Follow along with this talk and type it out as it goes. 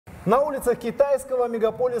На улицах китайского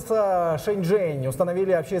мегаполиса Шэньчжэнь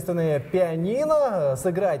установили общественные пианино.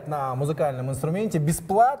 Сыграть на музыкальном инструменте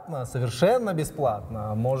бесплатно, совершенно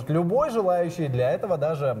бесплатно. Может любой желающий, для этого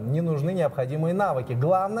даже не нужны необходимые навыки.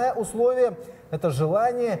 Главное условие – это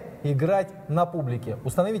желание играть на публике.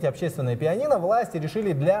 Установить общественное пианино власти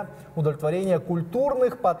решили для удовлетворения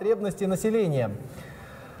культурных потребностей населения.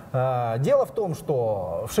 Дело в том,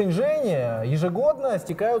 что в Шэньчжэне ежегодно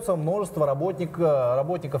стекаются множество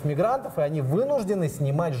работников-мигрантов, и они вынуждены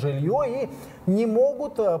снимать жилье и не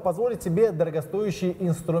могут позволить себе дорогостоящий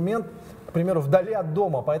инструмент, к примеру, вдали от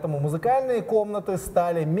дома. Поэтому музыкальные комнаты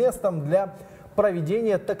стали местом для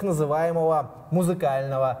проведения так называемого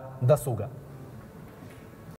музыкального досуга.